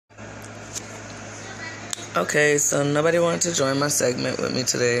Okay, so nobody wanted to join my segment with me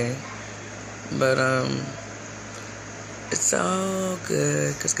today, but it's all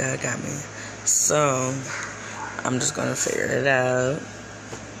good because God got me. So I'm just gonna figure it out,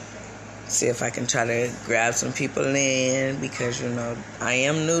 see if I can try to grab some people in, because I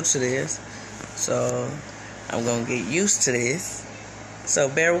am new to this, so I'm gonna get used to this. So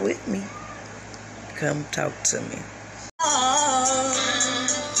bear with me. Come talk to me.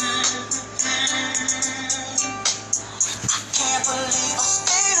 Can't believe I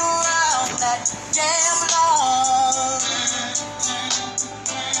stayed around that damn long.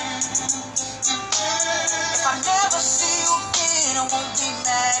 If I never see you again, I won't be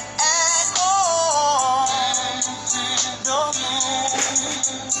mad at all. No,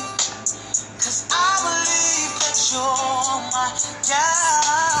 'cause I believe that you're my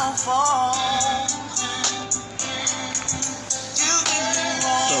downfall. You did me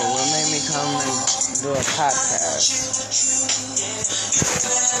wrong. So what made me come and do a podcast?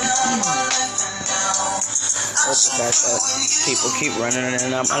 What's the fact that people keep running in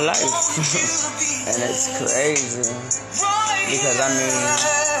and out my life? And it's crazy. Because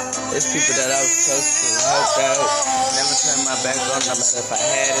it's people that I was supposed to help out, never turned my back on, no matter if I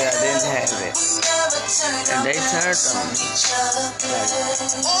had it or didn't have it. And they turned on me.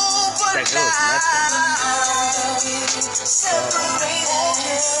 Like it was nothing. So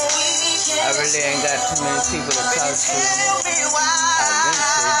I really ain't got too many people to talk to.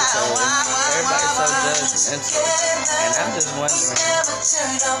 Because everybody's so judgmental. And I'm just wondering, who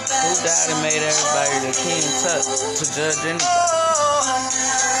died and made everybody the king to judge anybody?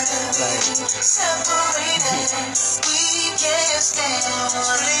 Like, it disgusts me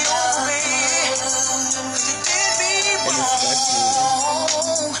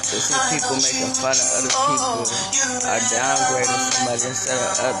to see people making fun of other people or downgrading somebody instead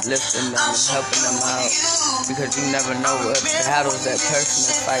of uplifting them and helping them out, because you never know what battles that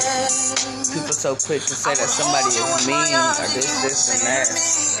person is fighting. People so quick to say that somebody is mean or this and that,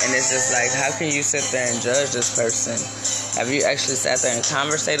 and it's just like, how can you sit there and judge this person? Have you actually sat there and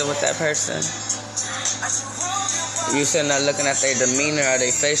conversated with that person? You sitting there looking at their demeanor or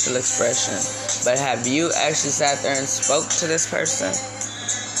their facial expression, but have you actually sat there and spoke to this person?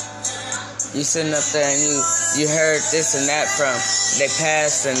 You sitting up there and you heard this and that from their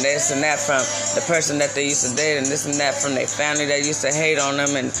past, and this and that from the person that they used to date, and this and that from their family that used to hate on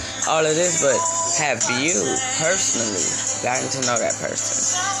them, and all of this, but have you personally gotten to know that person?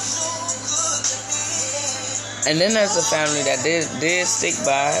 And then there's a family that did stick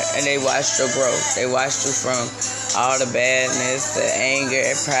by, and they watched your growth. They watched you from all the badness, the anger,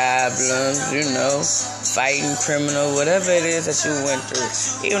 problems, fighting, criminal, whatever it is that you went through.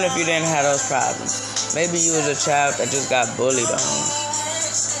 Even if you didn't have those problems. Maybe you was a child that just got bullied on.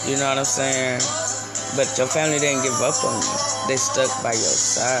 You know what I'm saying? But your family didn't give up on you. They stuck by your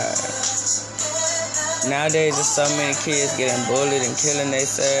side. Nowadays, there's so many kids getting bullied and killing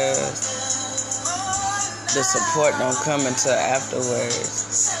themselves. The support don't come until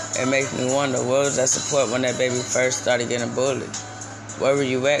afterwards. It makes me wonder, what was that support when that baby first started getting bullied? Where were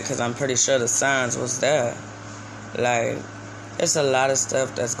you at? Because I'm pretty sure the signs was there. Like, there's a lot of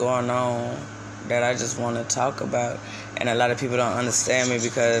stuff that's going on that I just want to talk about. And a lot of people don't understand me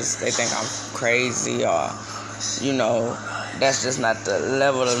because they think I'm crazy, or, that's just not the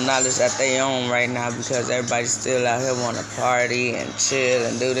level of knowledge that they own right now, because everybody's still out here want to party and chill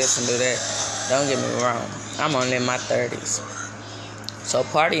and do this and do that. Don't get me wrong. I'm only in my 30s. So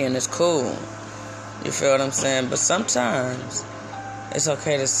partying is cool. You feel what I'm saying? But sometimes it's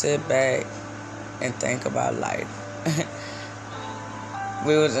okay to sit back and think about life.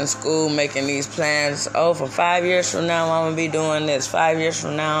 We was in school making these plans. Oh, for 5 years from now, I'm going to be doing this. 5 years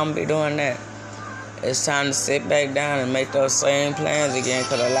from now, I'm going to be doing that. It's time to sit back down and make those same plans again,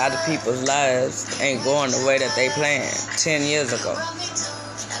 because a lot of people's lives ain't going the way that they planned 10 years ago,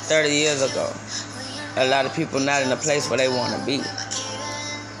 30 years ago. A lot of people not in a place where they want to be.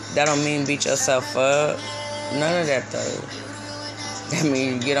 That don't mean beat yourself up. None of that, though. That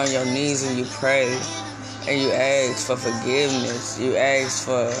means you get on your knees and you pray, and you ask for forgiveness. You ask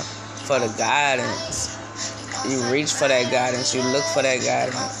for the guidance. You reach for that guidance. You look for that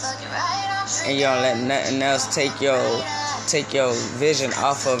guidance. And you don't let nothing else take your vision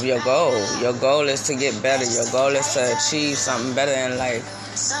off of your goal. Your goal is to get better. Your goal is to achieve something better in life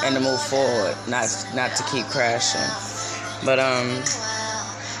and to move forward, not to keep crashing. But I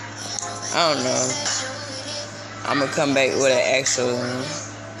don't know. I'm gonna come back with an actual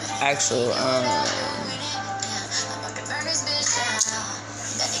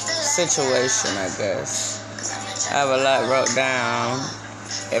situation, I guess. I have a lot wrote down,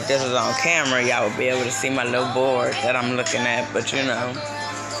 If this was on camera, y'all would be able to see my little board that I'm looking at. But you know,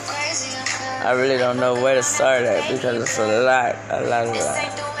 I really don't know where to start at because it's a lot.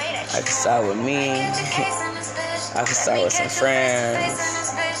 I can start with me. I can start with some friends.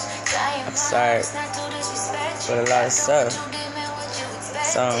 I can start with a lot of stuff.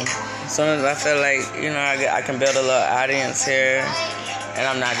 So as soon as I feel like, you know, I can build a little audience here and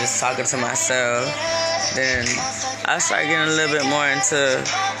I'm not just talking to myself, then I start getting a little bit more into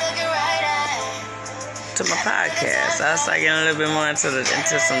my podcast. I start getting a little bit more into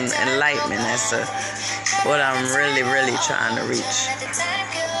some enlightenment as to what I'm really, really trying to reach.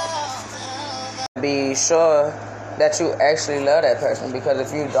 Be sure that you actually love that person, because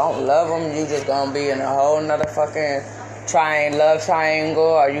if you don't love them, you just gonna be in a whole nother fucking love triangle,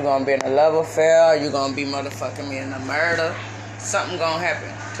 or you gonna be in a love affair, or you gonna be motherfucking in a murder. Something gonna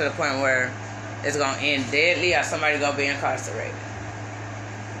happen to the point where it's gonna end deadly, or somebody gonna be incarcerated.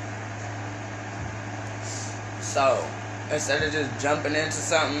 So instead of just jumping into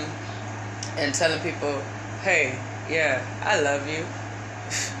something and telling people, hey, yeah, I love you,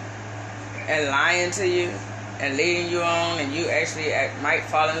 and lying to you and leading you on, and you actually might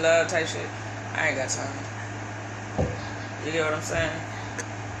fall in love type shit, I ain't got time. You get what I'm saying?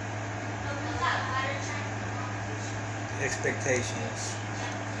 Expectations.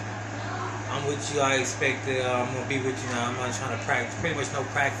 I'm with you. I expect that I'm gonna be with you now. I'm not trying to practice. Pretty much no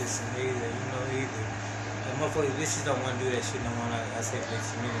practicing either. Either. Like, motherfuckers, bitches don't want to do that shit no more. I say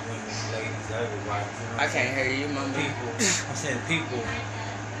bitches, men, women, ladies, everybody. I can't hear you, mama. People. I'm saying people.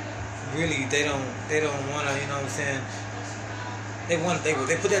 Really, they don't want to. You know what I'm saying? They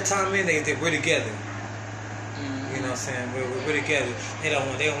put that time in. We're together. You know what I'm saying? We're together. They don't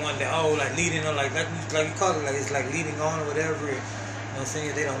want that, like leading on, like you call it, like it's like leading on or whatever. You know what I'm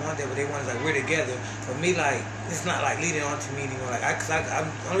saying? They don't want that, but they want it like we're together. For me, like, it's not like leading on to me anymore. Like,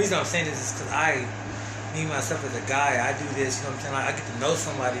 the only reason I'm saying this is because me myself as a guy, I do this, you know what I'm saying? Like, I get to know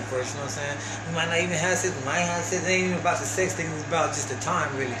somebody first, you know what I'm saying? We might not even have sex, we might have sex. It ain't even about the sex thing, it's about just the time,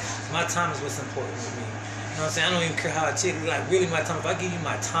 really. My time is what's important to me. You know what I'm saying? I don't even care how a chick, like, really my time. If I give you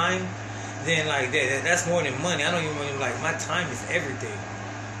my time, then like that's more than money. I don't even want, like, my time is everything.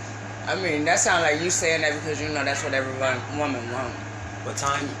 I mean, that sounds like you saying that because you know that's what every woman wants. What,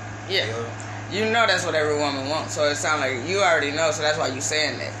 time? Yeah. You know that's what every woman wants. So it sounds like you already know, so that's why you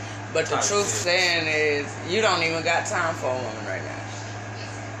saying that. But the truth saying is, you don't even got time for a woman right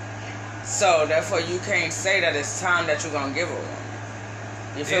now. So therefore you can't say that it's time that you're gonna give a woman.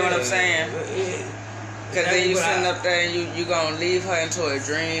 You feel what I'm saying? Because then you sitting up there and you going to leave her into a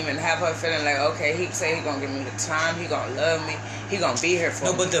dream and have her feeling like, okay, he say he going to give me the time, he going to love me, he going to be here for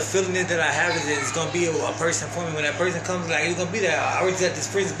me. No, but the feeling that I have is that it's going to be a person for me. When that person comes, like, it's going to be there. I already said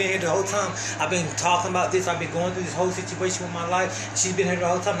this friend's been here the whole time. I've been talking about this. I've been going through this whole situation with my life. She's been here the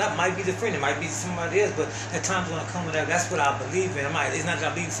whole time. That might be the friend. It might be somebody else, but that time's going to come with that. That's what I believe in. It's not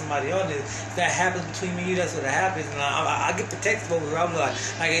that I believe in somebody else. If that happens between me and you, that's what happens. And I get protective over her. I'm like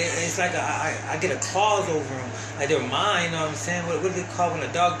it's like I get a clause over them. Like, they're mine, you know what I'm saying? What do they call when a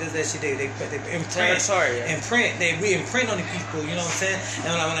dog does that shit? They imprint. We imprint on the people, you know what I'm saying?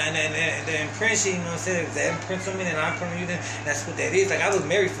 And the imprint shit, you know what I'm saying? If that imprints on me, then I imprint on you, then that's what that is. Like, I was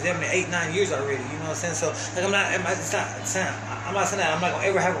married for 8, 9 years already, you know what I'm saying? So, like, I'm not saying that I'm not gonna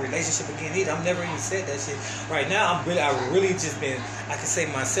ever have a relationship again either. I've never even said that shit. Right now, I really just been, I can say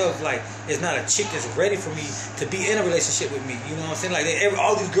myself, like, it's not a chick that's ready for me to be in a relationship with me, you know what I'm saying? Like,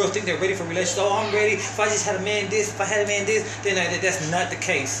 all these girls think they're ready for a relationship. Oh, I'm ready. If I just had a man this, if I had a man this, then that's not the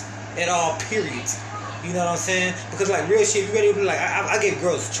case at all, period. You know what I'm saying? Because, like, real shit, you ready to be like, I give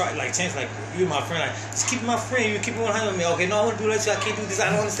girls chance, like, you my friend, like, just keep my friend, you keep it 100 with me. Okay, no, I want to be with you, I can't do this,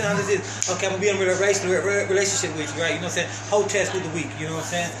 I don't understand how this is. Okay, I'm going to be in a relationship with you, right? You know what I'm saying? Whole test with the week, you know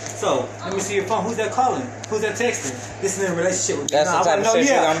what I'm saying? So, let me see your phone. Who's that calling? Who's that texting? This is a relationship with you. That's the type of shit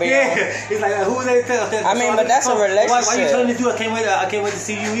you're going to be on. It's like, who is that texting? I mean, but that's a relationship. Why you telling me to do it? I can't wait to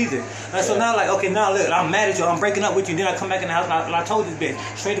see you either. Like, so now, like, okay, now look, I'm mad at you, I'm breaking up with you, then I come back in the house, and I told this bitch,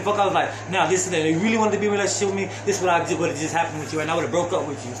 straight the fuck, I was like, now, this is that, you really wanted to be in a relationship with me? This is what just happened with you, and I would have broke up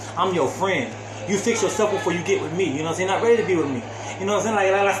with you. I'm your friend. You fix yourself before you get with me. You know what I'm saying? Not ready to be with me. You know what I'm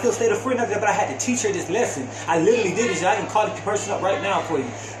saying? Like I still stayed a friend up there, but I had to teach her this lesson. I literally did this. I can call the person up right now for you. You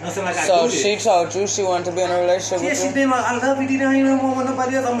know what I'm saying? Like, so she told you she wanted to be in a relationship with you? Yeah, she been like, I love you, dude. I ain't never want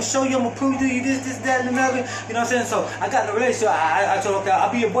nobody else. I'm going to show you. I'm going to prove to you this, that, and another. You know what I'm saying? So I got in a relationship. I told her, okay,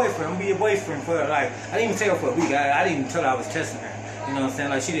 I'll be your boyfriend. I'm going to be your boyfriend for, like, I didn't even tell her for a week. I didn't even tell her I was testing her. You know what I'm saying?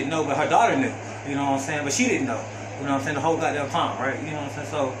 Like, she didn't know, but her daughter knew. You know what I'm saying? But she didn't know. You know what I'm saying? The whole goddamn time, right? You know what I'm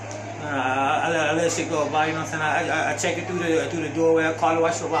saying? So, I let shit go by, you know what I'm saying? I check it through the doorway, I call her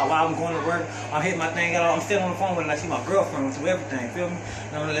while I'm going to work, I'm hitting my thing, I'm still on the phone with her like she's my girlfriend through everything, feel me?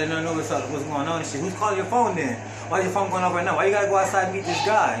 And I'm letting her know what's going on and shit. Who's calling your phone then? Why your phone going off right now? Why you gotta go outside and meet this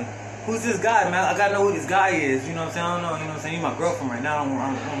guy? Who's this guy, man? I gotta know who this guy is, you know what I'm saying? I don't know, you know what I'm saying? You're my girlfriend right now, I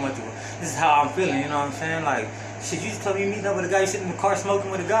don't want you. This is how I'm feeling, you know what I'm saying? Like, shit, you just tell me you meeting up with a guy, you sitting in the car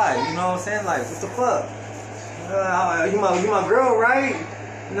smoking with a guy, you know what I'm saying? Like, what the fuck? You my girl, right?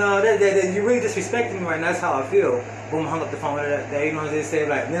 No, that you really disrespecting me right now. That's how I feel. Boom, hung up the phone with her that day. You know what I'm saying?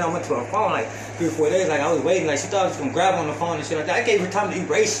 Like, then I went to her phone like 3 or 4 days. Like, I was waiting. Like, she thought I was gonna grab on the phone and shit like that. I gave her time to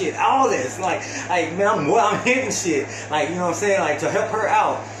erase shit, all this. Like man, I'm hitting shit. Like, you know what I'm saying? Like, to help her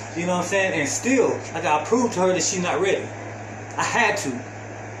out. You know what I'm saying? And still, like, I proved to her that she's not ready. I had to.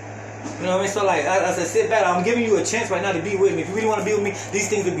 You know what I mean? So, like, as I sit back, I'm giving you a chance right now to be with me. If you really want to be with me, these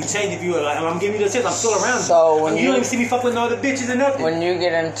things will be changed. If you are, like, I'm giving you the chance. I'm still around. So when you don't even see me fuck with no other bitches or nothing. When you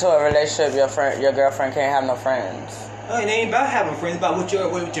get into a relationship, your girlfriend can't have no friends. No, it ain't about having friends. It's about what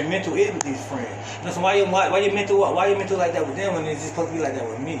your mental is with these friends. That's why you mental like that with them when it's just supposed to be like that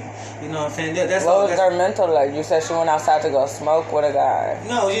with me. You know what I'm saying? What was her mental like? You said she went outside to go smoke with a guy.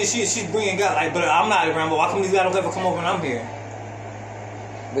 No, she's bringing guys like, but I'm not around. But why come these guys don't ever come over when I'm here?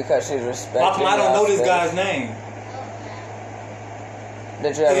 Because she's respected. Why come I don't know this guy's name?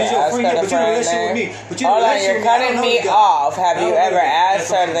 Did you ever ask her the friend's name? Hold on, you're cutting me off. Have you ever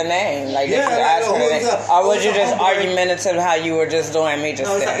asked her the name? Like, did you ask her the name? Or was you just argumentative how you were just doing me just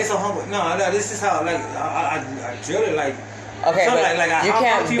No, it's a humble. No, this is how, like, I drill it, like... Okay, but you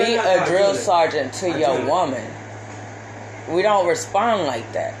can't be a drill sergeant to your woman. We don't respond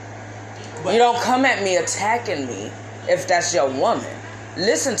like that. You don't come at me attacking me if that's your woman.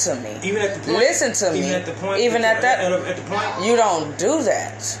 Listen to me. Even at the point. Listen to me. Even at the point. Even at that. At the point. You don't do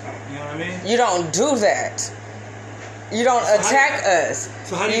that. You know what I mean? You don't do that. You don't attack us.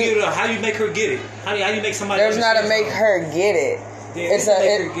 So how do you get it? How do you make her get it? How do you make somebody? There's not to make her get it. Yeah, it's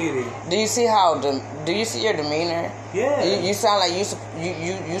make her get it. Do you see do you see your demeanor? Yeah. You sound like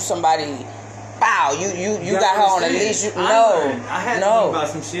you somebody. Wow, you got her on a leash. I had to know about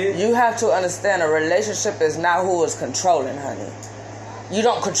some shit. You have to understand a relationship is not who is controlling, honey. You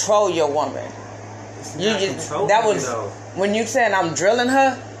don't control your woman. When you saying I'm drilling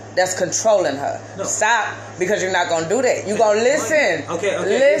her, that's controlling her. No. Stop, because you're not gonna do that. You gonna listen. Okay.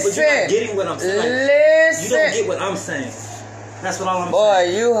 Listen. But you're not getting what I'm saying. Listen. You don't get what I'm saying. That's what I'm saying.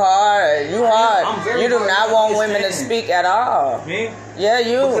 Boy, you hard. You do not want women to speak at all. Me? Yeah,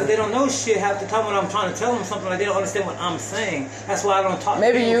 you. Because they don't know shit half the time when I'm trying to tell them something, like they don't understand what I'm saying. That's why I don't talk.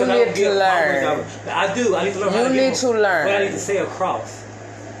 Maybe you need to learn. I do. I need to learn. You need to learn. What I need to say across.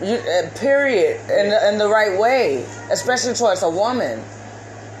 Period. In the right way, especially towards a woman.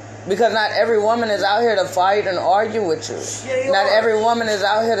 Because not every woman is out here to fight and argue with you. Yeah, not every woman is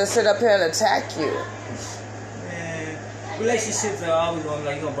out here to sit up here and attack you. Man, relationships are always going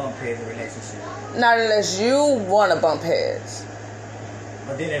to, you're going to bump heads in a relationship. Not unless you want to bump heads.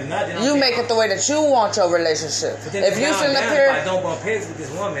 But then if not, then you make it the way that you want your relationship. If you sit up here, if I don't bump heads with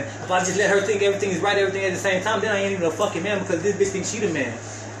this woman, if I just let her think everything is right, everything at the same time, then I ain't even a fucking man, because this bitch thinks she the man.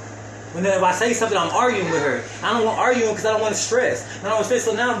 When if I say something, I'm arguing with her. I don't want arguing because I don't want to stress. I don't want to stress,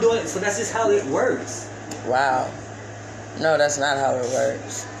 so now I'm doing it. So that's just how it works. Wow. No, that's not how it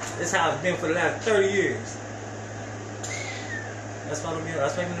works. That's how it's been for the last 30 years. That's why I'm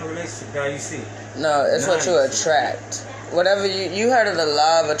in a relationship, guy. You see. No, it's what you attract. Whatever you heard of the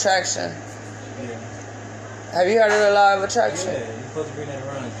law of attraction. Yeah. Have you heard of the law of attraction? Yeah, you're supposed to bring that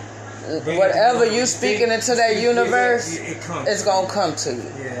around. Whatever you speaking into that universe, it's gonna come to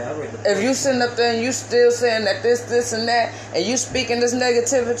you. Yeah, I read the book. If you sitting up there and you still saying that this and that, and you speaking this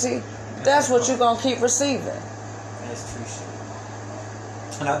negativity, that's what you're gonna keep receiving. That's true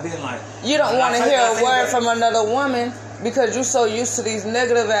shit. And I've been like, you don't want to hear a word from another woman because you're so used to these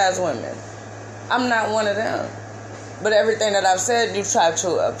negative ass women. I'm not one of them. But everything that I've said, you try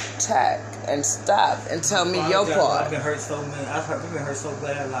to attack and stop and tell me your part. I've been hurt so many. I've been hurt so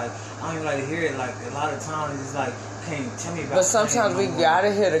bad. Like, I don't even like to hear it. Like, a lot of times it's like, can't tell me about. But sometimes we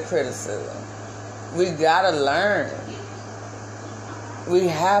gotta hear the criticism. We gotta learn. We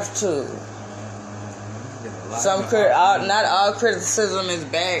have to. Not all criticism is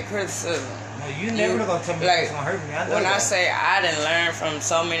bad criticism. No, you never gonna tell me it's gonna hurt me. I know when that. I say I didn't learn from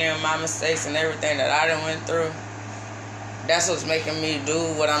so many of my mistakes and everything that I done went through. That's what's making me do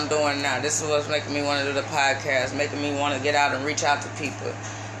what I'm doing now. This is what's making me want to do the podcast, making me want to get out and reach out to people.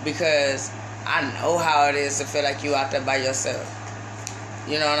 Because I know how it is to feel like you out there by yourself.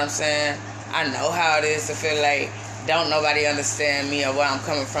 You know what I'm saying? I know how it is to feel like don't nobody understand me or where I'm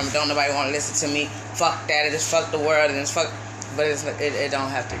coming from. Don't nobody want to listen to me. Fuck that. Just fuck the world and just fuck. But it don't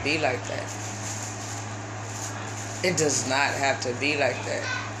have to be like that. It does not have to be like that.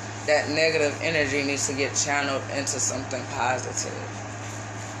 That negative energy needs to get channeled into something positive.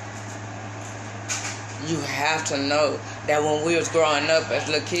 You have to know that when we was growing up as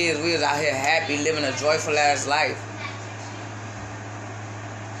little kids, we was out here happy, living a joyful ass life.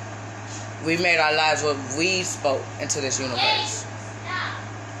 We made our lives what we spoke into this universe.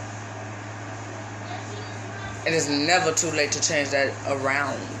 It is never too late to change that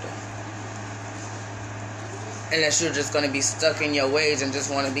around. Unless you're just going to be stuck in your ways and just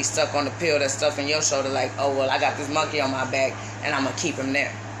want to be stuck on the pill that's stuck in your shoulder like, oh, well, I got this monkey on my back and I'm going to keep him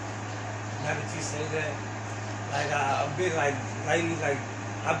there. Now that you say that, like, I've been like, lately, like,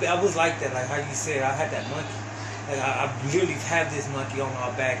 I was like that, like how you said, I had that monkey. Like, I literally have this monkey on my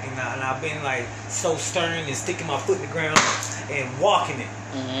back, and I've been, like, so stern and sticking my foot in the ground and walking it.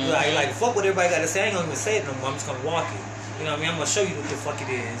 Mm-hmm. Like, fuck what everybody got to say. I ain't going to even say it no more. I'm just going to walk it. You know what I mean? I'm going to show you what the fuck it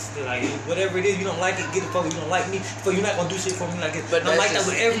is. Like, whatever it is, you don't like it, get it for me. You don't like me, but you're not going to do shit for me like it. But I'm like that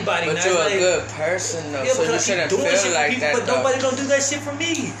with everybody. But you're a good person, though, yeah, so you shouldn't feel like that, but nobody don't do that shit for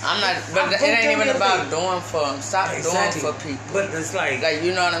me. I'm not, but it ain't even about doing for them. Stop doing for people. But it's like,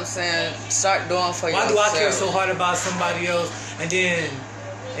 you know what I'm saying? Start doing for yourself. Why do I care so hard about somebody else, and then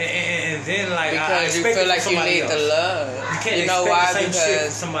like, because you feel like you need the love. You can't know why? The same because shit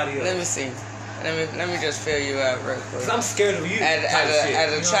from somebody else. Let me see. Let me just fill you out real quick. I'm scared of you.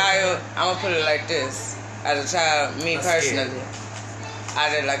 As a child, I'm gonna put it like this. As a child, me personally,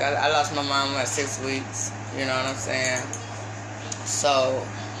 I lost my mom at 6 weeks. You know what I'm saying? So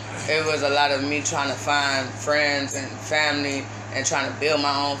it was a lot of me trying to find friends and family and trying to build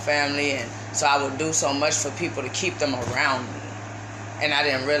my own family, and so I would do so much for people to keep them around me, and I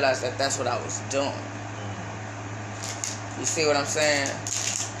didn't realize that that's what I was doing. You see what I'm saying?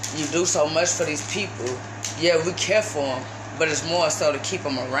 You do so much for these people. Yeah, we care for them, but it's more so to keep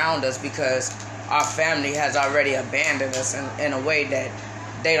them around us because our family has already abandoned us in a way that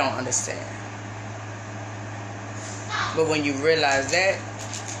they don't understand. But when you realize that,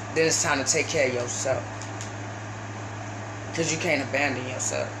 then it's time to take care of yourself. Because you can't abandon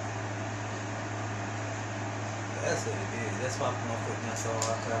yourself. That's what it is. That's why I put my foot in my soul.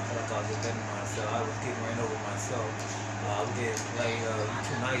 I feel like I was abandoning myself. I was getting ran over myself. I was getting like, you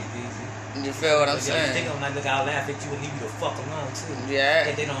too nice, Beezy. You feel what I'm saying? You think I'm like, look, I'll laugh at you and leave you the fuck alone, too. Yeah.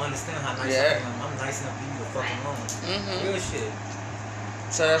 And they don't understand how nice I am. I'm nice enough to leave you the fuck alone. Mm-hmm. Real shit.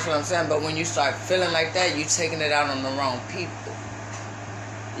 So that's what I'm saying. But when you start feeling like that, you taking it out on the wrong people.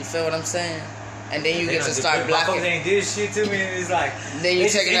 You feel what I'm saying? And then you get to start blocking. My ain't did shit to me, and it's like then you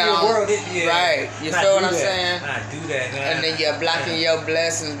taking it out on right. You feel what I'm saying? I do that, and then you're blocking your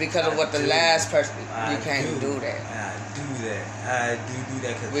blessings because of what the last person. You can't do that. I do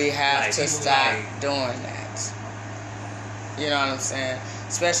that. We have to stop doing that. You know what I'm saying?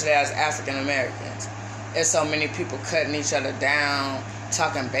 Especially as African Americans, there's so many people cutting each other down,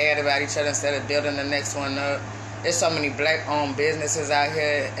 talking bad about each other instead of building the next one up. There's so many black-owned businesses out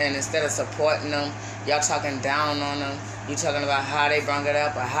here, and instead of supporting them, y'all talking down on them. You talking about how they brought it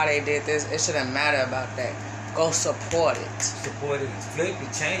up or how they did this. It shouldn't matter about that. Go support it. Support it. Flip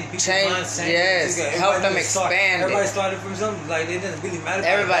it. Change it. Change. Yes. Help them expand Everybody started from something. Like, it doesn't really matter.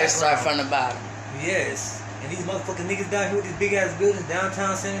 Everybody started from the bottom. Yes. And these motherfucking niggas down here with these big-ass buildings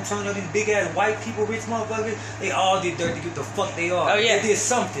downtown San Antonio, these big-ass white people, rich motherfuckers, they all did dirt to get the fuck they are. Oh, yeah. They did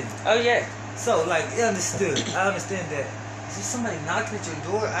something. Oh, yeah. So, like, I understand that. Is there somebody knocking at your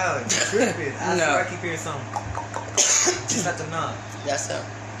door? I'm tripping. I swear I keep hearing something. Just not the knock. That's up.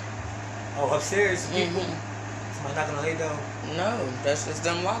 Oh, upstairs, people? Somebody knocking on their door? No, that's just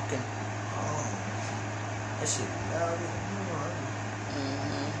them walking. Oh. That shit loud.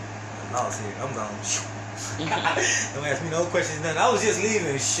 I'm lost here. I'm gone. Don't ask me no questions, nothing. I was just leaving.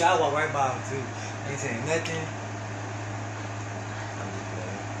 I walked right by him, too. Ain't saying nothing.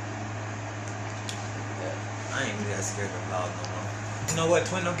 I ain't really that scared of loud no more. You know what?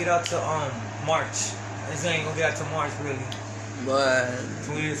 Twin don't get out to March. This ain't gonna get out to March really. But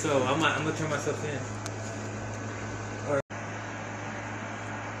Twin, so I'm gonna turn myself in.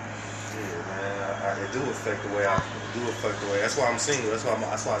 Yeah, man. It do affect the way That's why I'm single. That's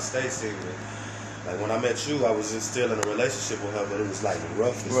why I stay single. Like when I met you, I was just still in a relationship with her, but it was like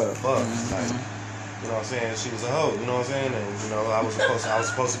rough as fuck. Like, you know what I'm saying? She was a hoe. You know what I'm saying? And you know, I was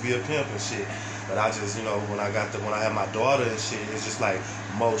supposed to be a pimp and shit. But I just, you know, when I had my daughter and shit, it's just like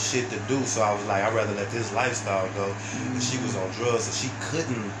more shit to do. So I was like, I'd rather let this lifestyle go. And she was on drugs, so she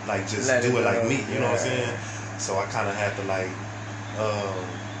couldn't like just do it like me. You know what I'm saying? So I kind of had to like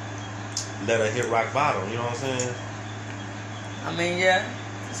let her hit rock bottom. You know what I'm saying? I mean, yeah.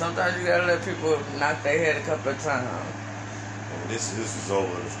 Sometimes you gotta let people knock their head a couple of times. And this was over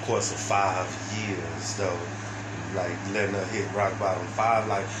the course of 5 years though. Like letting her hit rock bottom. 5,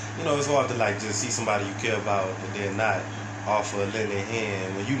 like, you know, it's hard to like just see somebody you care about and then not offer a lending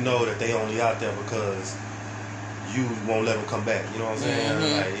hand when you know that they only out there because you won't let them come back. You know what I'm saying?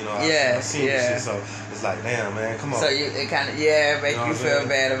 Mm-hmm. Like, you know, I've Yes, seen this shit, so it's like, damn, man, come on. So it kind of make you feel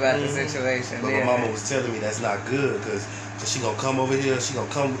bad about the situation. But my mama was telling me that's not good because she gonna come over here. She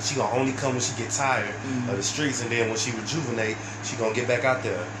gonna only come when she get tired of the streets, and then when she rejuvenate, she gonna get back out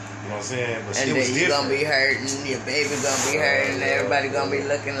there. You know what I'm saying? But and it then was you different. gonna be hurting, your baby gonna be hurting, everybody gonna be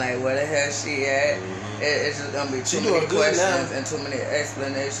looking like, where the hell she at? It's just gonna be too many questions and too many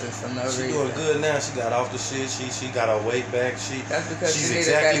explanations for no reason. She doing good now. She got off the shit. She got her weight back. That's because she's she needed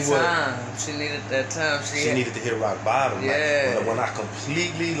exactly that time. She needed that time. She needed to hit rock bottom. Yeah. Like, when I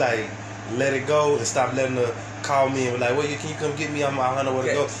completely like let it go and stop letting her call me and be like, well, can you come get me? I don't know where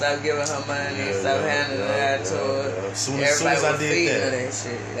to go. Stop giving her money. Stop handing it to her. As soon as I did that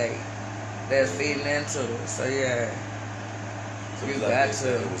shit, like they're feeding into it. So yeah. You got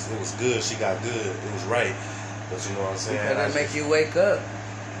to. It was good. She got good. It was right. But you know what I'm saying? Because it make you wake up.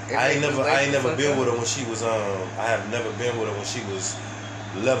 I ain't never been with her when she was I have never been with her when she was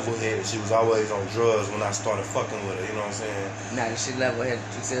level headed. She was always on drugs when I started fucking with her. You know what I'm saying? Now that she level headed,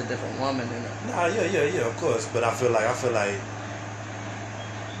 you see a different woman in her. Nah, yeah, of course. But I feel like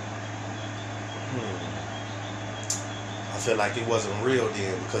it wasn't real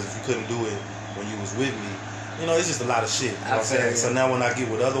then, because if you couldn't do it when you was with me, you know, it's just a lot of shit. You know what I'm saying? So now when I get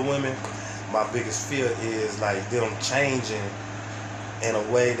with other women, my biggest fear is like them changing in a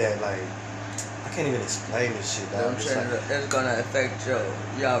way that like I can't even explain this shit. It's gonna affect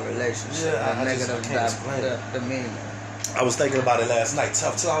y'all relationship. Yeah, negative can't explain it. demeanor. I was thinking about it last night,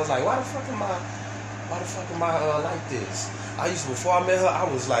 tough too. I was like, why the fuck am I like this? Before I met her, I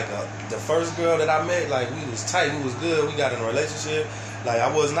was like the first girl that I met, like we was tight, we was good, we got in a relationship. Like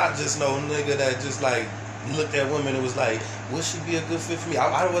I was not just no nigga that just like looked at women and was like, would she be a good fit for me?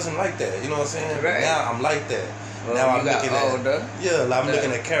 I wasn't like that, you know what I'm saying? Right. Now I'm like that. Well, now I'm looking older. I'm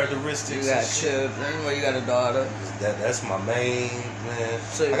looking at characteristics. You got children. Well, you got a daughter. That's my main man.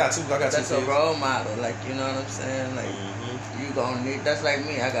 So I got two. That's a role model. Like, you know what I'm saying? Like you gonna need. That's like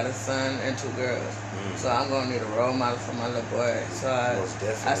me. I got a son and 2 girls. So I'm gonna need a role model for my little boy. So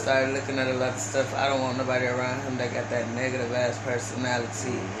I started looking at a lot of stuff. I don't want nobody around him that got that negative ass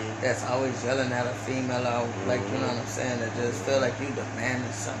personality. That's always yelling at a female. Or like, you know what I'm saying? That just feel like you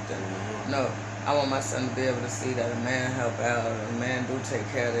demanding something. No. I want my son to be able to see that a man help out, a man do take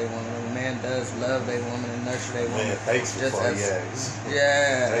care of their woman, a man does love their woman and nurture their woman. Man, thanks just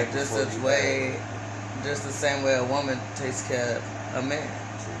the same way a woman takes care of a man.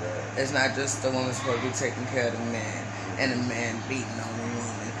 It's not just the woman supposed to be taking care of the man and the man beating on the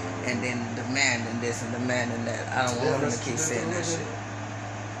woman and then demanding this and demanding that. I don't want him to keep saying that shit.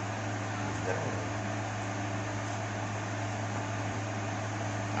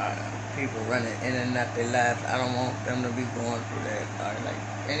 People running in and out their lives. I don't want them to be going through that. Or like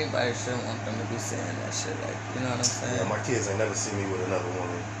anybody shouldn't want them to be saying that shit. Like, you know what I'm saying? Yeah, my kids ain't never seen me with another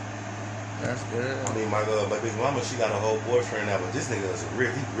woman. That's good. I mean, my baby mama, she got a whole boyfriend now, but this nigga is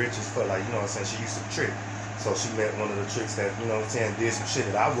he rich as fuck. Like, you know what I'm saying? She used to trick, so she met one of the tricks that, you know what I'm saying, did some shit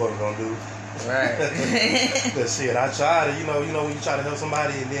that I wasn't gonna do. Right. Cause shit, I tried it. You know when you try to help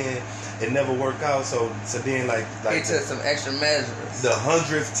somebody and then it never worked out. So then like he took some extra measures. The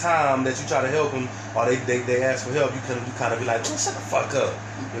 100th time that you try to help them, or they ask for help, you kind of be like, shut the fuck up.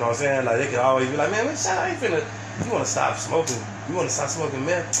 You know what I'm saying? Like they can always be like, man, shut up. I ain't finna. If you want to stop smoking,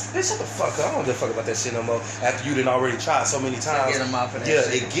 man, bitch, shut the fuck up. I don't give a fuck about that shit no more. After you done already tried so many times. Get them off of that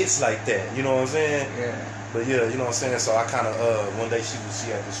shit. It gets like that. You know what I'm saying? Yeah. But yeah, you know what I'm saying? So I kind of, one day she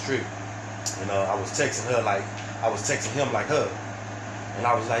had this trip. You know, I was texting him like her. And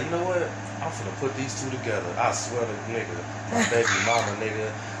I was like, you know what? I'm finna put these two together. I swear to nigga, my baby mama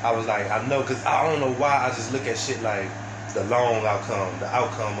nigga. I was like, I know, cause I don't know why I just look at shit like the long outcome, the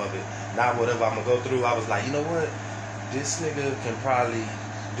outcome of it, not whatever I'm gonna go through. I was like, you know what? This nigga can probably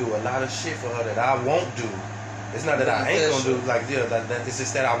do a lot of shit for her that I won't do. It's not that I ain't gonna do, like, yeah, it's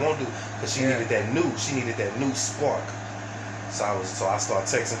just that I won't do, cause she needed that new spark. So I started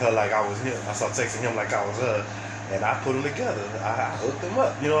texting her like I was him. I started texting him like I was her. And I put them together. I hooked them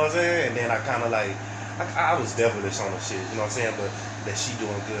up. You know what I'm saying? And then I kind of like, I was devilish on the shit. You know what I'm saying? But that she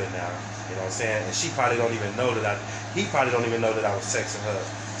doing good now. You know what I'm saying? And she probably don't even know that he probably don't even know that I was texting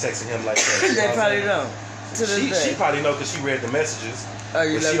him like that. They probably don't. To this day. She probably know because she read the messages. Oh,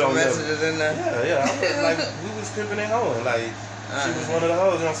 you left the messages in there? Yeah. I was like, we was pimping and hoeing. Like, she was one of the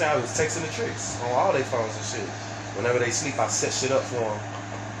hoes. You know what I'm saying? I was texting the tricks on all their phones and shit. Whenever they sleep, I set shit up for them.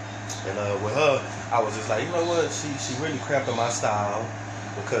 And with her, I was just like, you know what? She really cramped on my style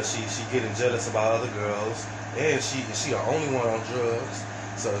because she getting jealous about other girls, and she the only one on drugs.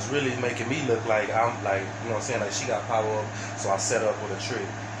 So it's really making me look like I'm like, you know what I'm saying? Like she got power up. So I set up with a trick.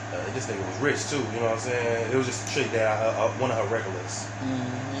 This nigga was rich too, you know what I'm saying? It was just a trick that one of her regulars.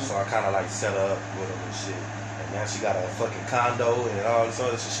 Mm-hmm. So I kind of like set up with him and shit. And now she got a fucking condo and all this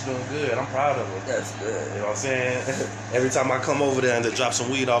other shit. She doing good. I'm proud of her. That's good. You know what I'm saying? Every time I come over there and to drop some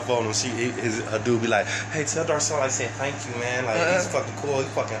weed off on him, her dude be like, hey, tell Darcel I said thank you, man. Like, he's fucking cool.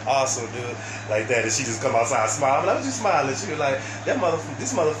 He's fucking awesome, dude. Like that. And she just come outside and smile. I'm like, what you smiling? She was like,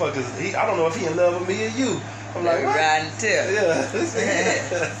 this motherfucker, I don't know if he in love with me or you. I'm like, what? Riding tip. Yeah.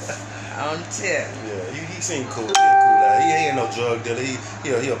 On tip. Yeah, he seemed cool. He a cool lad. He ain't no drug dealer.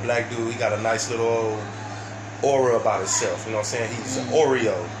 He a black dude. He got a nice little old aura about himself. You know what I'm saying? He's an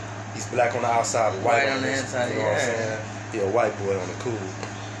Oreo. He's black on the outside, white on the inside. You know what I'm saying? He a white boy on the cool.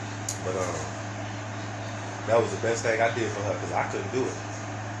 But that was the best thing I did for her because I couldn't do it.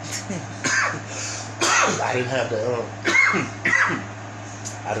 I didn't have the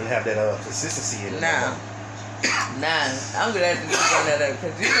I didn't have that consistency in it. Nah, I'm glad that you brought that up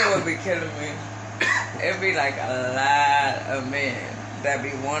because you know what be killing me? It be like a lot of men that be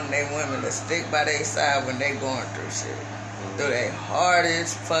wanting their women to stick by their side when they going through shit. Through their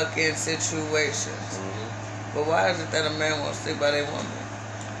hardest fucking situations. But why is it that a man won't stick by their woman?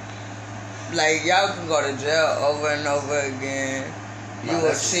 Like, y'all can go to jail over and over again. You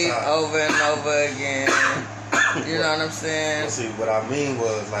will cheat over and over again. You know what I'm saying? See, what I mean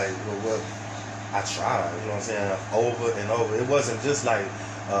was, like, what I tried, you know what I'm saying, over and over. It wasn't just like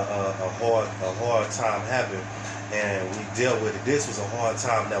a hard time happened and we dealt with it. This was a hard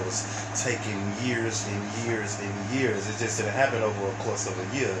time that was taking years and years and years. It just didn't happen over a course of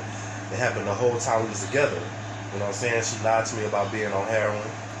a year. It happened the whole time we was together. You know what I'm saying? She lied to me about being on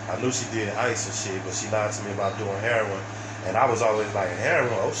heroin. I knew she did ice and shit, but she lied to me about doing heroin. And I was always like,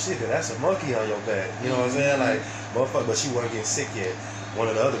 heroin? Oh shit, that's a monkey on your back. You know what I'm saying? Like, motherfucker, but she wasn't getting sick yet. One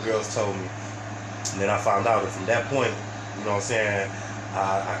of the other girls told me. And then I found out that from that point, you know what I'm saying,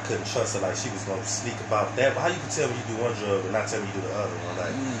 I couldn't trust her. Like, she was going to sneak about that. But how you can tell me you do one drug but not tell me you do the other one?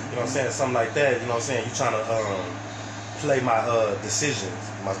 Like, you know what I'm saying? Something like that, you know what I'm saying? You trying to play my decisions,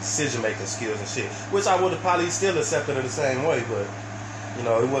 my decision-making skills and shit. Which I would have probably still accepted her the same way. But, you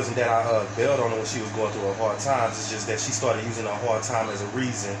know, it wasn't that I bailed on her when she was going through her hard times. It's just that she started using her hard time as a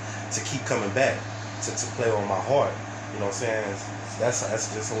reason to keep coming back, to play on my heart. You know what I'm saying? That's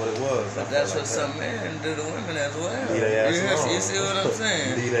just what it was. But that's what some men do to women as well. Leave their ass alone. You see what I'm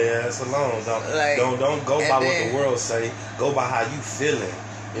saying? Leave their ass alone. Don't go by what the world say. Go by how you feeling.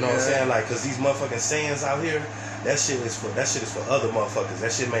 You know what I'm saying? Like, cause these motherfucking sayings out here, that shit is for other motherfuckers.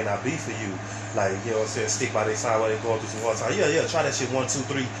 That shit may not be for you. Like, you know what I'm saying? Stick by their side while they going through some hard time. Yeah. Try that shit 1, 2,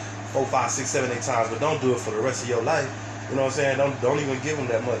 3, 4, 5, 6, 7, 8 times, but don't do it for the rest of your life. You know what I'm saying? Don't even give them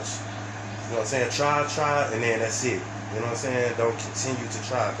that much. You know what I'm saying? Try, and then that's it. You know what I'm saying? Don't continue to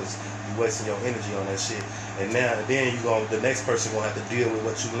try because you're wasting your energy on that shit. And then the next person gonna have to deal with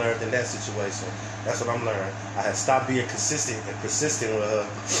what you learned in that situation. That's what I'm learning. I had stopped being consistent and persistent with her.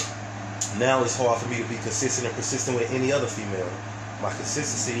 Now it's hard for me to be consistent and persistent with any other female. My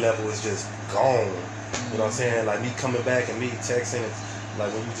consistency level is just gone. You know what I'm saying? Like me coming back and me texting,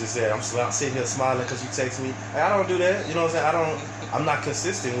 like when you just said, I'm sitting here smiling because you text me. Like, I don't do that. You know what I'm saying? I'm not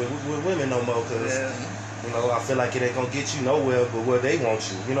consistent with women no more because, you know, I feel like it ain't going to get you nowhere but where they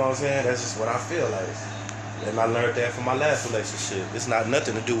want you. You know what I'm saying? That's just what I feel like. And I learned that from my last relationship. It's not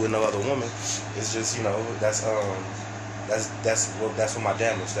nothing to do with no other woman. It's just, you know, that's what my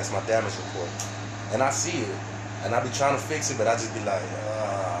damage. That's my damage report. And I see it. And I be trying to fix it, but I just be like,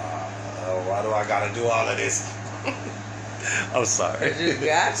 why do I got to do all of this? I'm sorry. You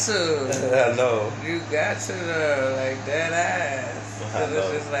got to. I know. You got to, though. Like, that ass. Because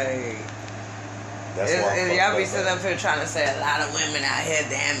it's just like... y'all be sitting up here trying to say a lot of women out here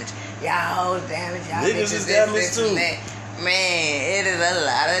damaged. Y'all hoes damaged. Y'all niggas is damaged too. Man, it is a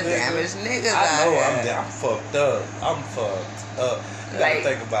lot of damaged niggas out here. I'm fucked up. You gotta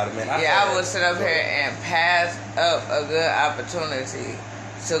think about it, man. I would sit up here and pass up a good opportunity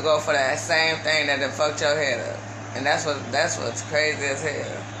to go for that same thing that done fucked your head up. And that's what's crazy as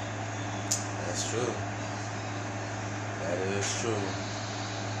hell. That's true. That is true.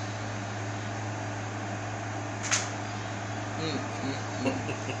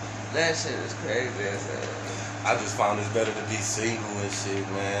 That shit is crazy as hell. I just found it's better to be single and shit,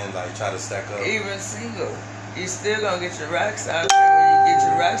 man. Like, try to stack up. Even single, you still gonna get your rocks out. And when you get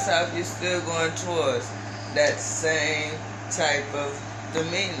your rocks out, you're still going towards that same type of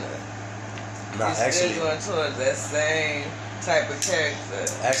demeanor. You're still going towards that same type of character.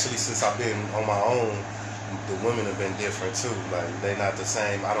 Actually, since I've been on my own, the women have been different too. Like they not the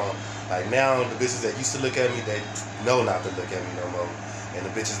same. I don't like now the bitches that used to look at me, they know not to look at me no more. And the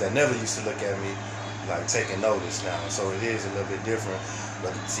bitches that never used to look at me, like taking notice now. So it is a little bit different.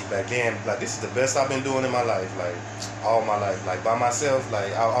 But see, back then, like this is the best I've been doing in my life. Like all my life, like by myself.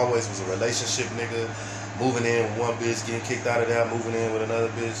 Like I always was a relationship nigga. Moving in with one bitch, getting kicked out of that, moving in with another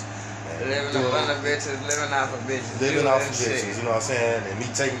bitch. Living up on the bitches, living off of bitches. Living off of bitches, you know what I'm saying? And me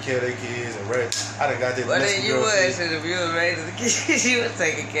taking care of their kids and I done got this. Well, then you would, shit, if you was raising the kids, you was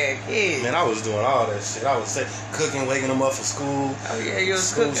taking care of kids. Man, I was doing all that shit. I was cooking, waking them up for school. Oh, yeah, you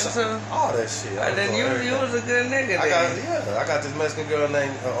was cooking too? All that shit. And then you was a good nigga then. I got this Mexican girl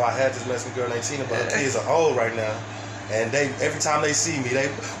named, I had this Mexican girl named Tina, but her kids are old right now. And they every time they see me, they,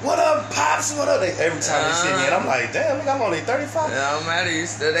 what up, Pops, what up? Every time they see me, and I'm like, damn, nigga, I'm only 35. It don't matter, you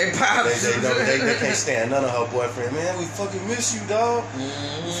still they Pops. They can't stand none of her boyfriend. Man, we fucking miss you, dog.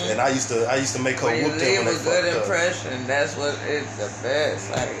 And I used to make her whoop them when they fucked up. When you leave a good impression, that's what is the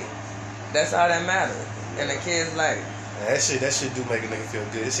best. Like, that's all that matters. And the kids like. Man, that shit do make a nigga feel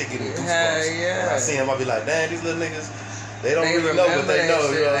good. This shit give me goosebumps. Yeah. When I see him, I be like, damn, these little niggas. They don't really know what they know,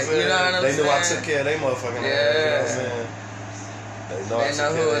 you know what I'm saying? They knew I took care of their motherfucking ass, you know what I'm saying? They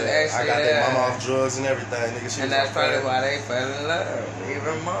know who was actually I got their mama off drugs and everything, nigga. And that's probably why they fell in love,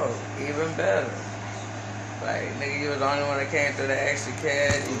 even more, even better. Like, nigga, you was the only one that came through that actually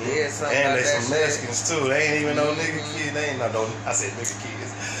cared. You did something and about they that some Mexicans too. They ain't even no nigga kids. They ain't no, I said nigga kids.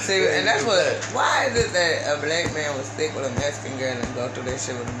 See, and that's what, why is it that a black man would stick with a Mexican girl and go through that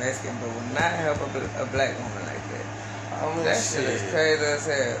shit with a Mexican, but would not help a black woman like that? That shit is crazy as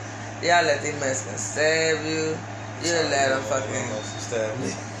hell. Y'all let these Mexicans stab you. You let them fucking stab me.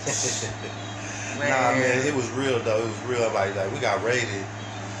 Man. Nah, man, it was real though. It was real. Like we got raided,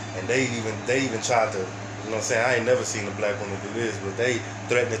 and they even tried to. You know what I'm saying? I ain't never seen a black woman do this, but they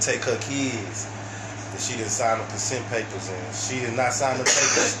threatened to take her kids. And she didn't sign the consent papers, and she did not sign the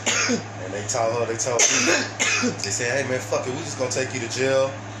papers. And they told me, they said, hey man, fuck it, we just gonna take you to jail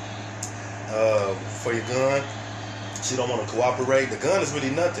for your gun. She don't want to cooperate. The gun is really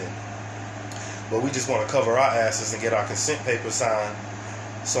nothing. But we just want to cover our asses and get our consent papers signed.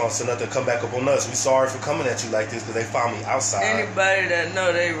 So nothing come back up on us. We sorry for coming at you like this because they found me outside. Anybody that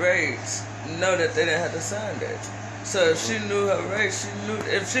know they race know that they didn't have to sign that. So if she knew her race, she knew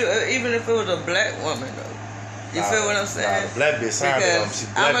even if it was a black woman though. You feel what I'm saying? The black bitch signed it. She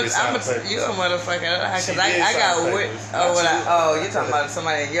black bitch signed the papers. You a motherfucker. Because I got you talking about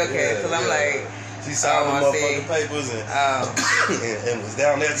somebody in your case. Because I'm like. She signed the motherfucking papers and was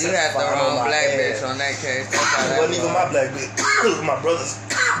down there. You had the wrong black bitch on that case. It wasn't even my black bitch. It was my brother's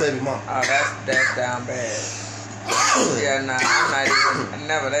baby mom. Oh, that's down bad. Yeah, nah, I'm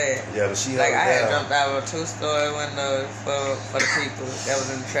never there. Yeah, but she like I had jumped out of a 2-story window for the people that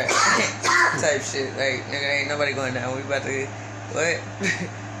was in the trap type shit. Like nigga, ain't nobody going down. We about to what?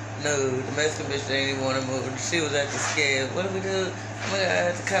 No, the Mexican bitch didn't even want to move. She was acting scared. What do we do? Oh my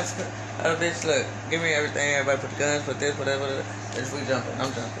God, the cops. Oh, bitch, look, give me everything. Everybody put the guns, put this, whatever. If we jumping, I'm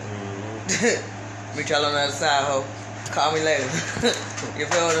jumping. Meet y'all on the other side, ho. Call me later. You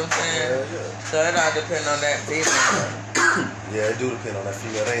feel what I'm saying? Yeah. So it all depends on that female. Yeah, it do depend on that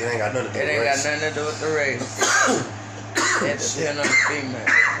female. It ain't got nothing to do with race. It ain't got nothing to do with the race. It depends on the female.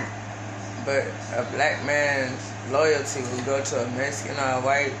 But a black man's loyalty will go to a Mexican or a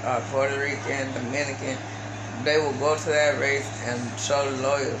white or Puerto Rican, Dominican. They will go to that race and show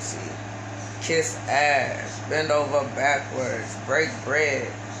loyalty. Kiss ass, bend over backwards, break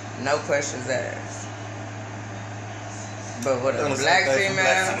bread, no questions asked. But with a black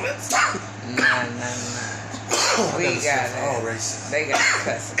female, nah. We got it. They got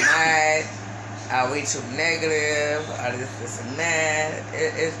cussing mad. Are we too negative? Are this and that?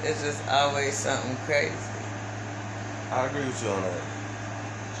 It's just always something crazy. I agree with you on that.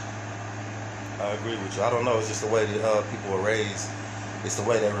 I agree with you. I don't know. It's just the way that people are raised. It's the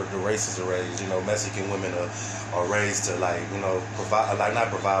way that the races are raised. You know, Mexican women are raised to provide, not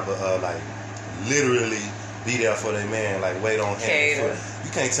provide, but literally be there for their man, like wait on hand and foot.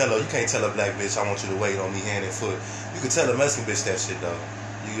 You can't tell a black bitch, I want you to wait on me hand and foot. You can tell a Mexican bitch that shit though.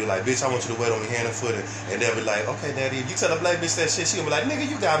 You're like, bitch, I want you to wait on me hand and foot, and they'll be like, okay, daddy. If you tell a black bitch that shit, she'll be like, nigga,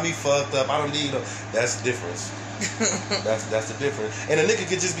 you got me fucked up. I don't need no. That's the difference. That's the difference. And a nigga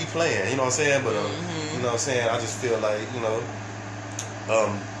could just be playing, you know what I'm saying? But you know what I'm saying? I just feel like,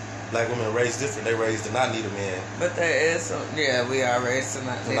 black women are raised different. They raised to not need a man. But there is some, we are raised to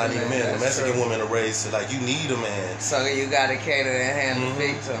not need a man. The Mexican women are raised to you need a man. So you gotta cater and hand the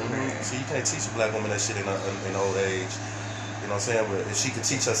feet to a man. So you can't teach a black woman that shit in old age. You know what I'm saying? But if she could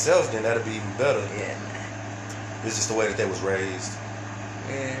teach herself, then that'd be even better. Yeah. It's just the way that they was raised.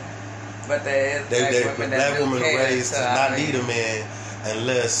 Yeah. But there is black women are raised to not need a man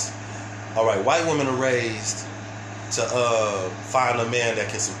unless, all right, white women are raised to find a man that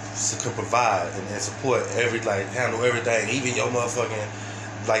can provide and support handle everything, even your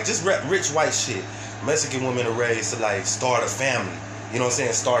motherfucking, like, just rich white shit. Mexican women are raised to, like, start a family. You know what I'm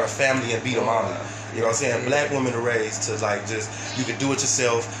saying? Start a family and be the mama. You know what I'm saying? Black women are raised to, like, just, you can do it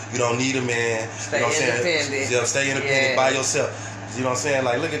yourself. You don't need a man. Stay you know what I'm independent. saying? Stay independent by yourself. You know what I'm saying?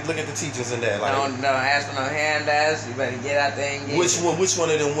 Like, look at the teachings in that. Like, don't ask for no handouts. You better get out there and get which one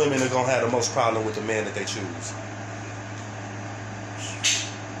of them women are gonna have the most problem with the man that they choose?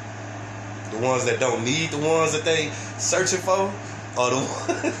 The ones that don't need the ones that they searching for, or the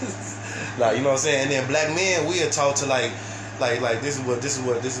ones like, you know what I'm saying? And then black men, we are taught to like this is what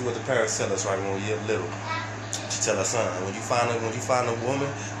the parents tell us right when we were little. She tell her son, when you find a woman,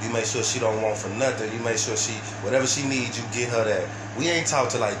 you make sure she don't want for nothing. You make sure whatever she needs, you get her that. We ain't taught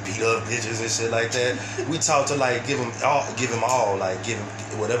to like beat up bitches and shit like that. We taught to like give them all, like give them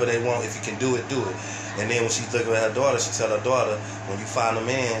whatever they want. If you can do it, do it. And then when she's looking at her daughter, she tell her daughter, when you find a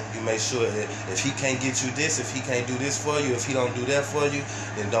man, you make sure that if he can't get you this, if he can't do this for you, if he don't do that for you,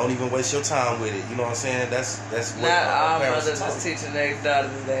 then don't even waste your time with it. You know what I'm saying? That's what not all parents mothers are is teaching their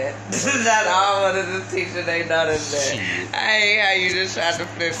daughters that. Not all mothers is teaching their daughters that. I ain't how you just tried to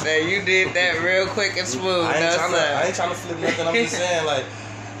flip that. You did that real quick and smooth. I ain't trying to flip nothing. I'm just saying, like,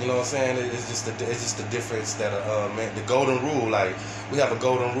 you know what I'm saying? It's just the difference that man, the golden rule. Like, we have a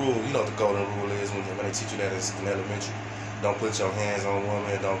golden rule. You know what the golden rule is when they teach you that in elementary. Don't put your hands on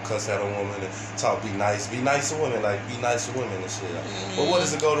women. Don't cuss at a woman. And talk. Be nice. Be nice to women. Like, be nice to women and shit. But what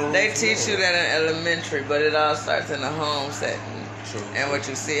is the golden rule? They teach you that in elementary, but it all starts in the home setting. True. And what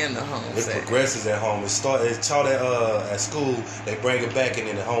you see in the home it setting. progresses at home. It's taught at school. They bring it back, and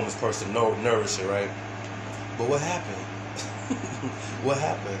then the homeless person nourish it, right? But what happened? What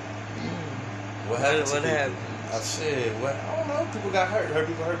happened? What happened? I said, well, I don't know. People got hurt. Hurt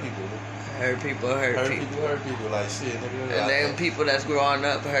people. Hurt people. Hurt people. Hurt people. Hurt people. Like shit, nigga. And then people that's growing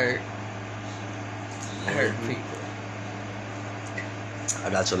up hurt people. I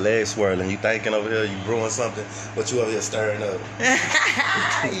got your legs swirling. You thinking over here, you brewing something, but you over here stirring up.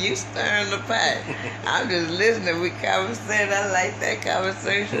 You stirring the pot. I'm just listening. We conversating. I like that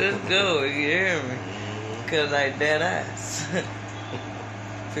conversation. It's good. You hear me? Because like dead ass.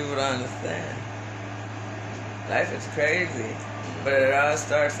 People don't understand. Life is crazy. But it all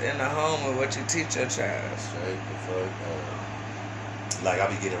starts in the home with what you teach your child. Straight the fuck. Like, I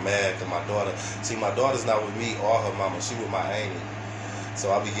be getting mad because my daughter, see, my daughter's not with me or her mama. She with my auntie.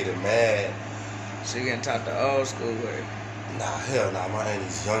 So I be getting mad. She getting taught the old school way. Nah, hell nah. My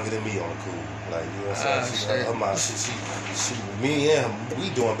auntie's younger than me on the cool. Like, you know what I'm saying? Me and him, we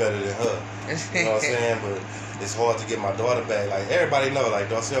doing better than her. You know what I'm saying? But it's hard to get my daughter back. Like, everybody know, like,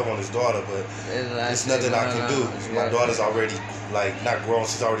 Darcel want his daughter, but it's nothing I can do. My daughter's already, like, not grown.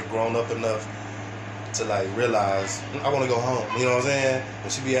 She's already grown up enough to, like, realize, I want to go home. You know what I'm saying? When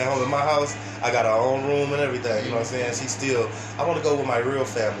she be at home in my house, I got her own room and everything. You know what I'm saying? She still, I want to go with my real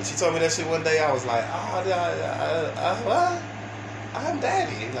family. She told me that shit one day. I was like, what? I'm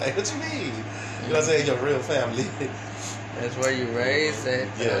daddy. Like, what you mean? You know what I'm saying? Your real family. That's where you raised at.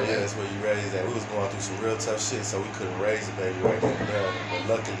 Yeah, that's where you raised at. We was going through some real tough shit, so we couldn't raise a baby right then and there.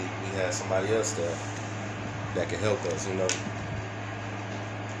 But luckily, we had somebody else there that could help us, you know.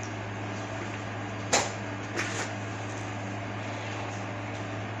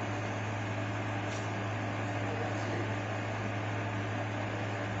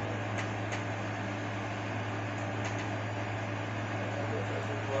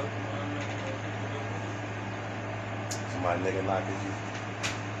 My nigga knocking you.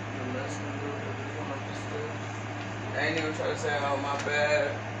 I ain't even trying to say, oh, my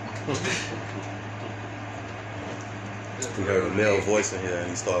bad. We heard a male voice in here and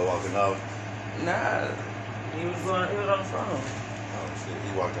he started walking off. Nah, he was on the phone. Oh shit,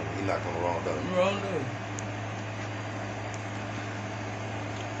 he knocked on the wrong door. Wrong door.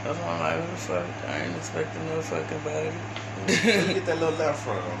 That's why I'm like, what the fuck? I ain't expecting no fucking body. Where you get that little lamp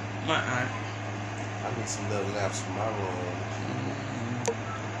from? My aunt. I need some little lamps for my room.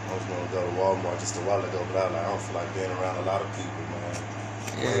 I was gonna go to Walmart just a while ago, but I don't feel like being around a lot of people, man.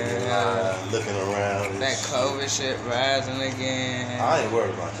 Yeah. Looking around. That COVID shit rising again. I ain't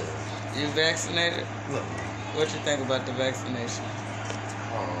worried about that. You vaccinated? Look. What you think about the vaccination?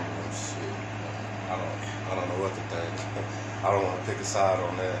 Oh shit. I don't know what to think. I don't want to pick a side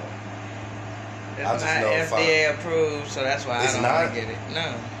on that. It's not FDA approved, so that's why I don't want to get it.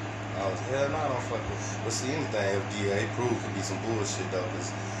 No. Oh, hell no, I don't fuck with. But see, anything FDA approved could be some bullshit though,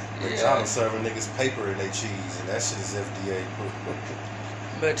 because McDonald's serving niggas paper in their cheese, and that shit is FDA.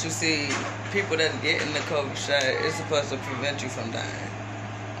 But you see, people that get in the COVID shot, it's supposed to prevent you from dying.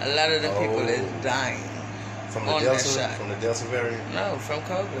 A lot of the people is dying from the on Delta, that shot. from the Delta variant. No, from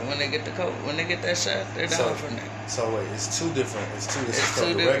COVID. When they get the COVID, when they get that shot, they're dying from that. So wait, it's two different. It's two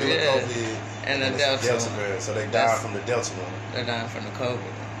two the regular different, COVID and the Delta variant. So they died from the Delta one. They're dying from the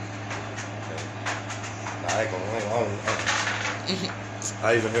COVID. Okay. Nah, I ain't gonna.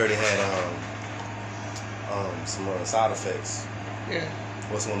 I even heard it had some side effects. Yeah.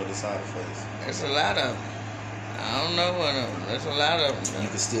 What's one of the side effects? There's a lot of them. I don't know one of them. There's a lot of them. You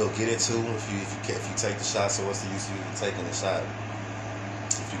can still get it too if you take the shot. So what's the use of you taking the shot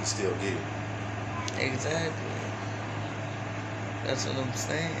if you can still get it? Exactly. That's what I'm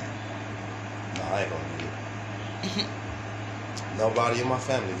saying. No, I ain't gonna get it. Nobody in my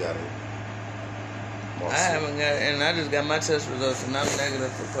family got it. I haven't got it, and I just got my test results, and I'm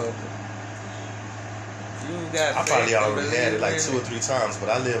negative for COVID. You got I probably already had it like 2 or 3 times, but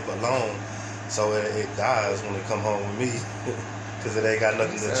I live alone, so it dies when it come home with me, because it ain't got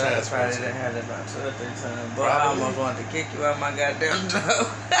nothing to transfer. I probably done had it about 2 or 3 times. Boy, I almost wanted to kick you out my goddamn door.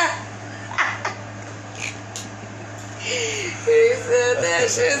 He said that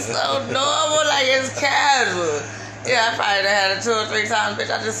shit's so normal, like it's casual. Yeah, I probably done had it 2 or 3 times,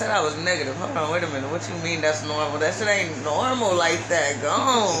 bitch. I just said I was negative. Hold on, wait a minute. What you mean that's normal? That shit ain't normal like that.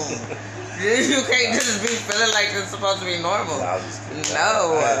 Gone. You can't just be feeling like it's supposed to be normal. No, I was just kidding.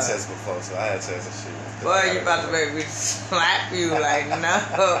 No. I had tests before, so I had tests and shit. Boy, you about to make me slap you like,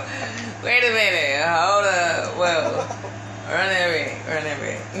 no. Wait a minute. Hold up. Well, run that ring.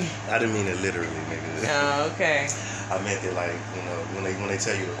 I didn't mean it literally, nigga. Oh, okay. I meant it like, you know, when they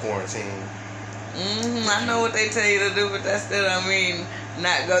tell you to quarantine. I know what they tell you to do, but that still don't mean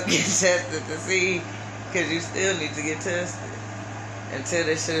not go get tested to see, because you still need to get tested until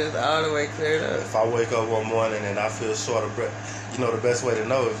this shit is all the way cleared up. If I wake up one morning and I feel short of breath, you know the best way to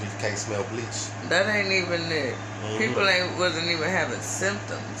know is if you can't smell bleach. That ain't even it. People wasn't even having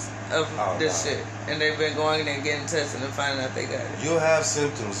symptoms of this shit, and they've been going and getting tested and finding out they got it. You'll have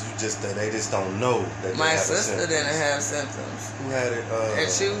symptoms, they just don't know that My they have sister symptoms. didn't have symptoms. Who had it?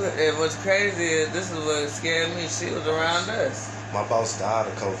 And it was crazy. This is what scared me. She was around us. My boss died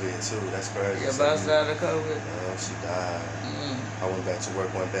of COVID too. That's crazy. Your boss died of COVID? Yeah, she died. I went back to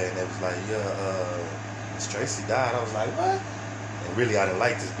work one day and they was like, Miss Tracy died. I was like, what? And really, I didn't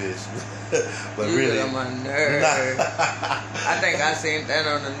like this bitch. But you really, get on my nerves. I think I seen that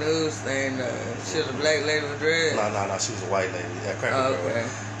on the news thing. She was a black lady with dreads. No. She was a white lady. Yeah, cracker girl. Okay.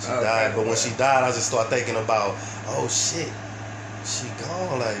 She died. But when she died, I just started thinking about, oh shit, she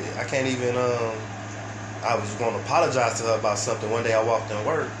gone. Like I can't even. I was going to apologize to her about something. One day I walked in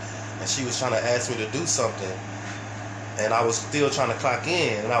work, and she was trying to ask me to do something, and I was still trying to clock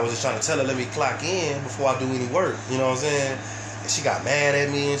in, and I was just trying to tell her, let me clock in before I do any work. You know what I'm saying? And she got mad at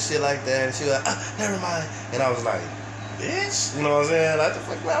me and shit like that. And she was like, never mind. And I was like, bitch, you know what I'm saying? Like, the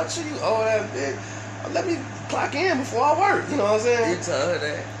fuck about you old ass bitch. Let me clock in before I work. You know what I'm saying? You told her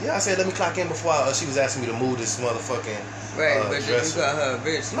that? Yeah, I said, let me clock in before she was asking me to move this motherfucking right, but dresser. did you call her a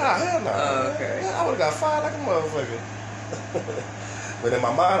bitch? Nah, hell no. Oh, okay. I would have got fired like a motherfucker. But in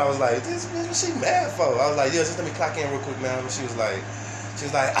my mind, I was like, this bitch, what she mad for? I was like, yeah, just let me clock in real quick, man. But she was like,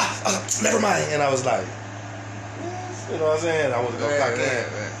 never mind. And I was like, you know what I'm saying? I want to go clock in.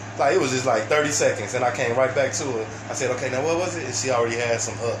 Right. Like, it was just like 30 seconds, and I came right back to her. I said, okay, now what was it? And she already had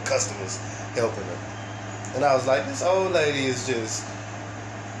some customers helping her. And I was like, this old lady is just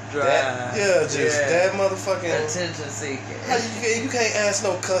Dry. That motherfucking attention seeking. You can't ask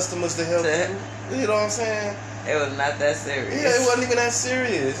no customers to help you. You know what I'm saying? It was not that serious. Yeah, it wasn't even that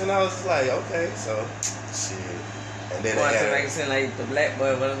serious. And I was like, okay, so shit. And then wanted to make it seem like the black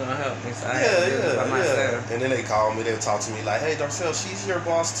boy wasn't gonna help me, so I had to do it by myself. And then they called me, they would talk to me like, hey Darcel, she's your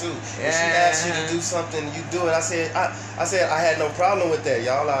boss too. Yeah. If she asks you to do something, you do it. I said I had no problem with that,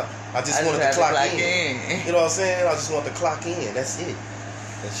 y'all. I just wanted to clock in. You know what I'm saying? I just wanted to clock in. That's it.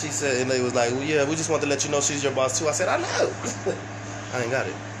 And she said, and they was like, well, yeah, we just want to let you know she's your boss too. I said, I know. I ain't got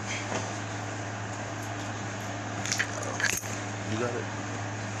it. You got it?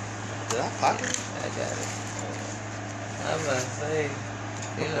 Did I pocket it? I got it. I was about to say,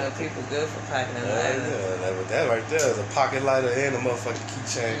 you know, people good for pocketing lighters. Yeah, like with that right there is a pocket lighter and a motherfucking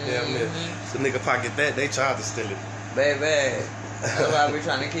keychain. Damn near. The nigga pocket that, they tried to steal it. Baby, that's why we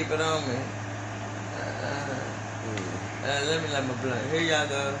trying to keep it on me. Let me let my blunt. Here y'all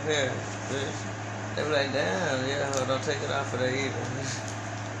go. Here, bitch. They be like, damn, yeah, don't take it off of there either.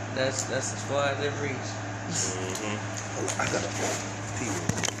 That's as far as it reach. I got a pee.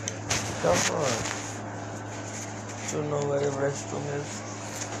 Come on. You know where the restroom is.